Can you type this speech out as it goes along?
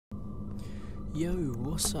Yo,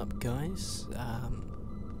 what's up guys?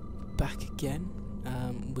 Back again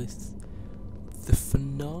with the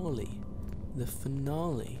finale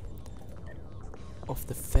of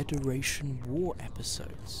the Federation War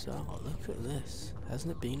episodes. Oh, look at this.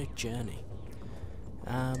 Hasn't it been a journey?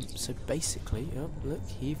 So basically, oh look,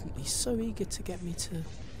 he's so eager to get me to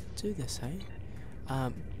do this, hey?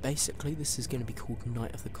 Basically this is going to be called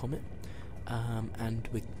Night of the Comet, and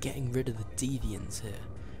we're getting rid of the deviants here.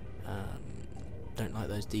 Don't like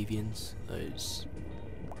those deviants, those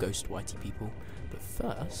ghost whitey people. But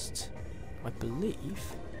first, I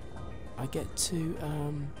believe I get to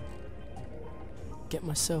get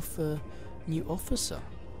myself a new officer,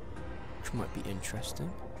 which might be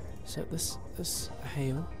interesting. So let's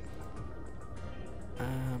hail.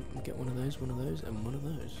 Get one of those, and one of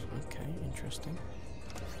those. Okay, interesting.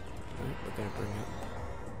 Right, we're gonna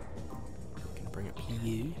bring up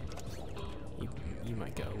you. You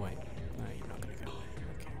might go away. No, you're not gonna go away.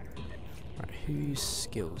 Okay. Right, whose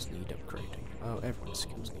skills need upgrading? Oh, everyone's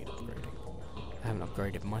skills need upgrading. I haven't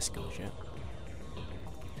upgraded my skills yet.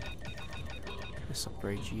 Let's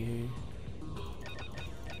upgrade you.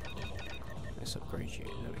 Let's upgrade you.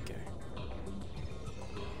 There we go.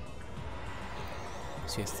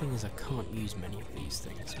 See, the thing is, I can't use many of these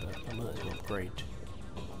things, but I might as well upgrade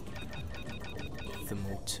them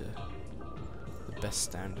all to the best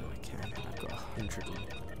standard I can. I've got 100.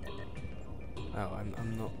 Oh,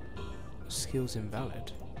 I'm not. Skills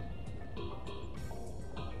invalid.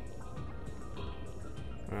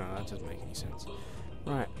 Oh, that doesn't make any sense.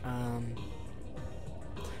 Right.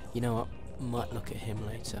 You know what? Might look at him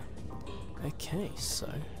later. Okay, so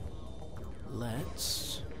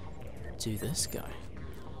let's do this guy.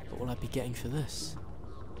 What will I be getting for this?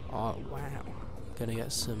 Oh wow! Gonna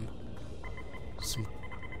get some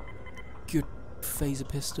good phaser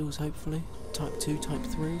pistols, hopefully. Type 2, Type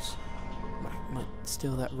 3s. Might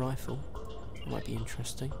steal that rifle. That might be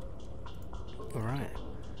interesting. Alright.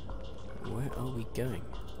 Where are we going?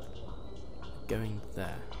 Going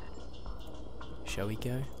there. Shall we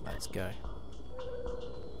go? Let's go.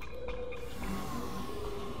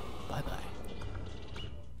 Bye bye.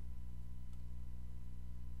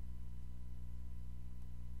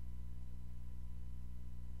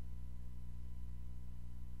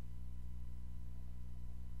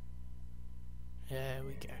 There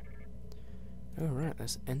we go. Alright,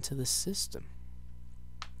 let's enter the system.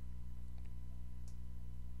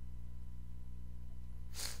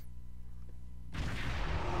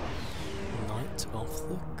 Night of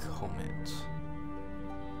the Comet.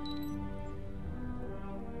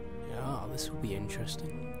 Ah, this will be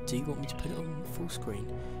interesting. Do you want me to put it on full screen?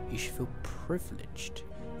 You should feel privileged.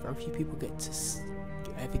 Very few people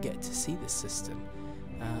ever get to see this system.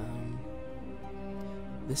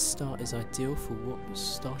 This star is ideal for what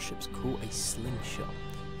starships call a slingshot.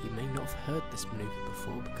 You may not have heard this maneuver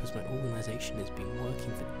before because my organisation has been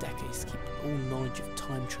working for decades to keep all knowledge of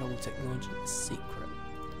time travel technology a secret.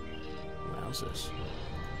 Wowzers.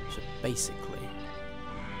 So basically,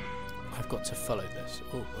 I've got to follow this.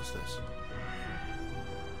 Oh, what's this?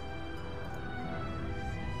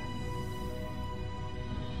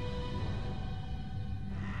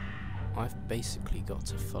 I've basically got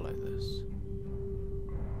to follow this.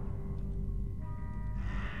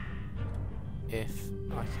 If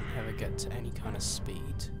I can ever get to any kind of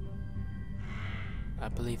speed. I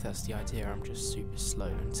believe that's the idea. I'm just super slow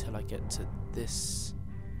until I get to this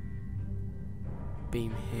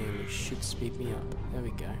beam here, which should speed me up. There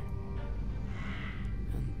we go.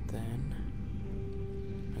 And then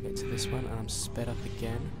I get to this one and I'm sped up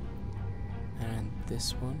again. And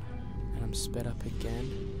this one, and I'm sped up again.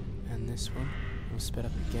 And this one, I'm sped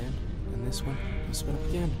up again. And this one, I'm sped up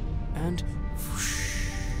again. And whoosh.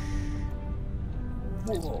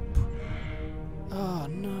 Warp! Oh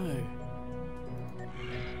no!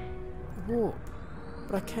 Warp!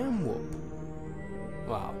 But I can warp!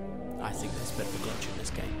 Wow, I think there's a bit of a glitch in this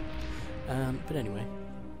game. But anyway.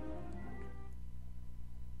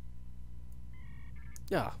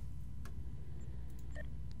 Yeah.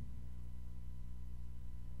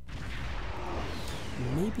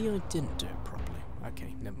 Maybe I didn't do it properly.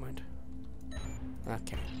 Okay, never mind.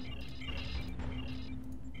 Okay.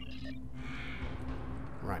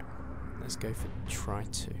 Right, let's go for try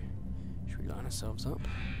 2. Should we line ourselves up?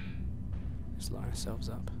 Let's line ourselves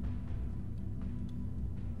up.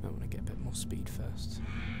 I want to get a bit more speed first.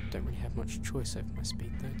 Don't really have much choice over my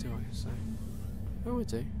speed though, do I? So, oh, I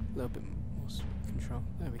do. A little bit more control.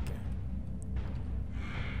 There we go.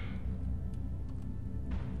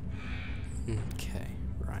 Okay,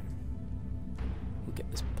 right. We'll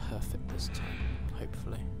get this perfect this time,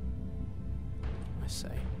 hopefully. I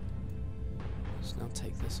say. So now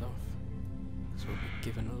take this off. So we'll be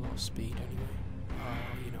given a lot of speed anyway.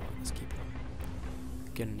 Oh, you know what, let's keep it on.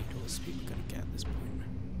 We're gonna need all the speed we're gonna get at this point.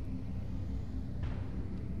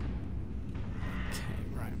 Okay,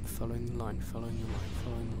 right, I'm following the line, following the line,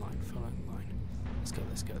 following the line, following the line. Let's go,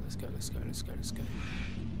 let's go, let's go, let's go, let's go, let's go.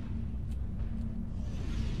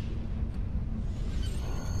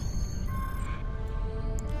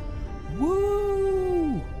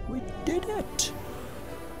 Woo! We did it!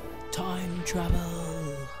 Time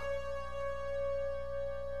travel!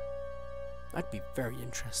 I'd be very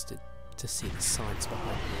interested to see the science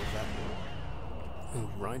behind all of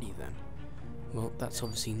that. Alrighty then. Well, that's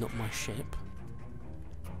obviously not my ship.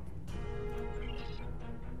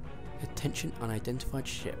 Attention, unidentified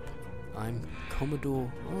ship. I'm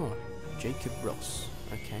Commodore... Oh, Jacob Ross.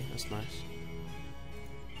 Okay, that's nice.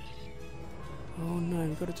 Oh no,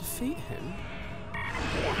 we've got to defeat him?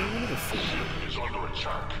 We're going to defeat him. Is under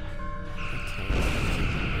attack. Okay.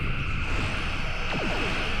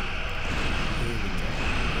 Here we go.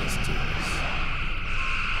 Let's do this.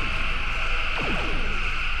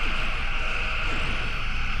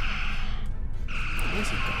 Where's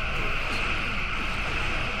he got?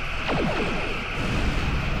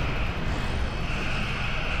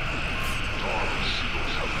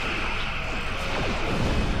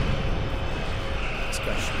 This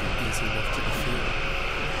guy should be easy enough to defeat.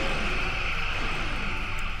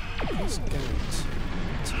 Let's go to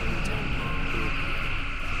turn down here.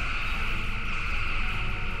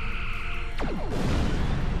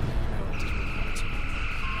 No, it doesn't matter.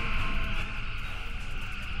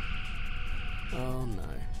 Oh no.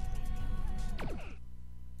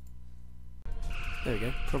 There we go,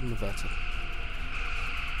 problem averted.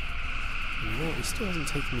 No, he still hasn't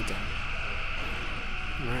taken me down.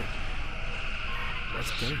 Right.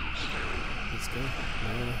 Let's go. Let's go. No,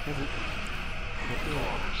 I haven't. Not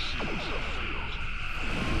yet.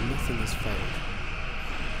 Nothing has failed.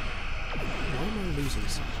 Why am I losing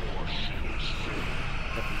something?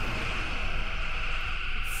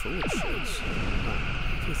 Forward shields. Right,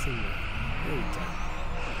 everything there. There we go.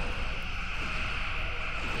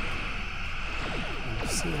 And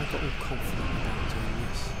see, I got all confident about doing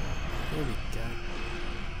this. There we go.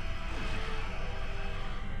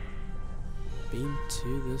 Beam to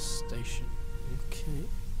the station. Okay.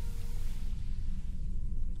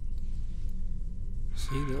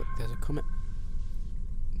 See, look, there's a comet.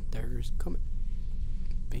 There's a comet.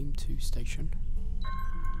 Beam to station.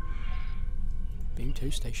 Beam to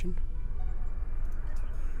station.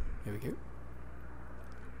 There we go.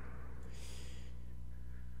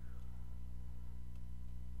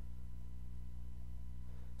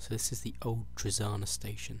 So this is the old Drazana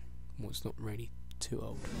station. Well, it's not really too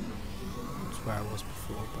old. That's where I was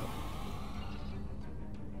before, but...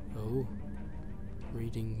 Oh.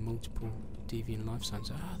 Reading multiple deviant life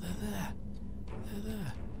signs. Ah, they're there. They're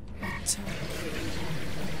there. Attack.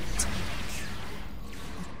 Attack.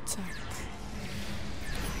 Attack.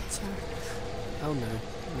 Attack. Oh no.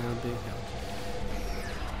 Now I'm being held.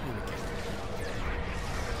 Here we go.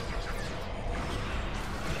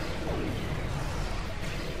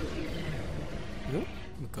 Oh,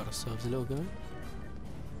 we've got ourselves a little guy.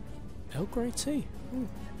 Earl Grey tea. Ooh,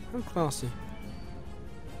 how classy.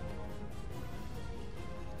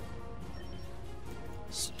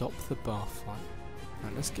 Stop the bar fight.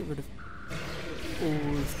 Right, let's get rid of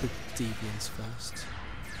all of the deviants first.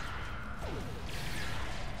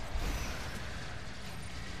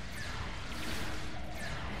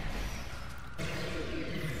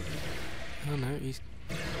 Oh no, he's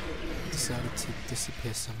decided to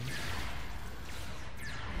disappear somewhere.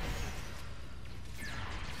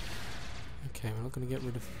 Okay, we're not going to get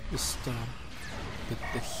rid of the star,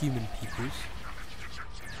 the human peoples.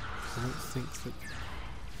 I don't think that...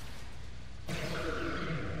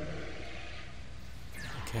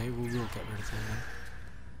 Okay, we will get rid of them then.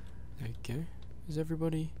 There we go. Is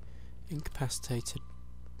everybody incapacitated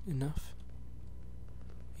enough?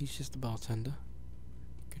 He's just the bartender.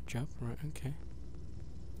 Good job, right, okay.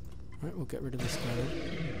 Right, we'll get rid of this guy then.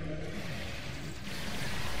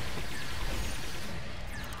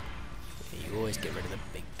 You always get rid of the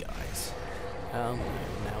big guys. Oh no,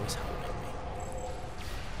 now he's holding me.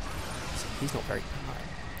 See, he's not very polite.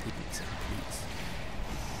 He didn't say please.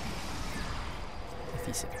 If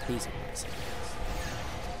he said please, I might say yes.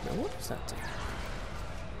 Now what does that do?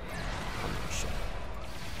 I'm not sure.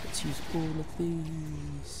 Let's use all of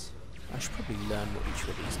these. I should probably learn what each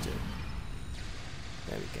of these do.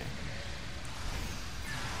 There we go.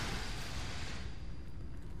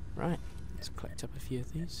 Right, let's collect up a few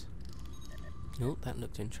of these. Oh, that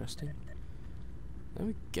looked interesting. There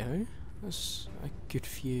we go. That's a good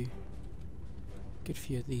few Good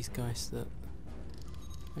few of these guys that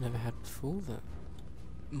I never had before that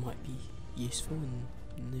might be useful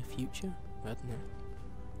in the future. I don't know.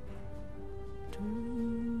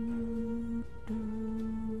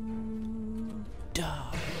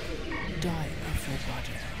 Die! Die,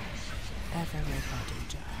 everybody! Everybody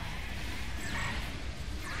die!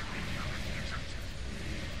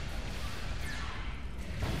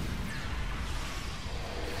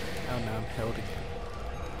 Oh no, I'm held again.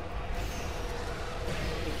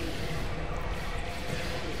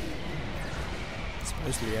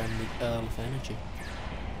 Supposedly I'm the Earl of Energy.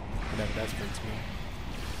 Whatever that's meant to mean.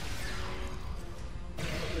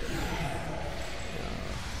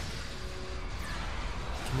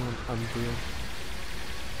 Come on, Unreal.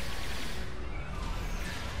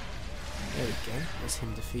 There we go, that's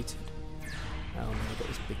him defeated. Oh no, I got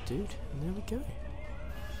this big dude, and there we go.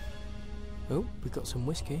 Oh, we got some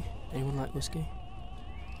whiskey. Anyone like whiskey?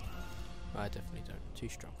 I definitely don't, too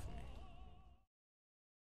strong for me.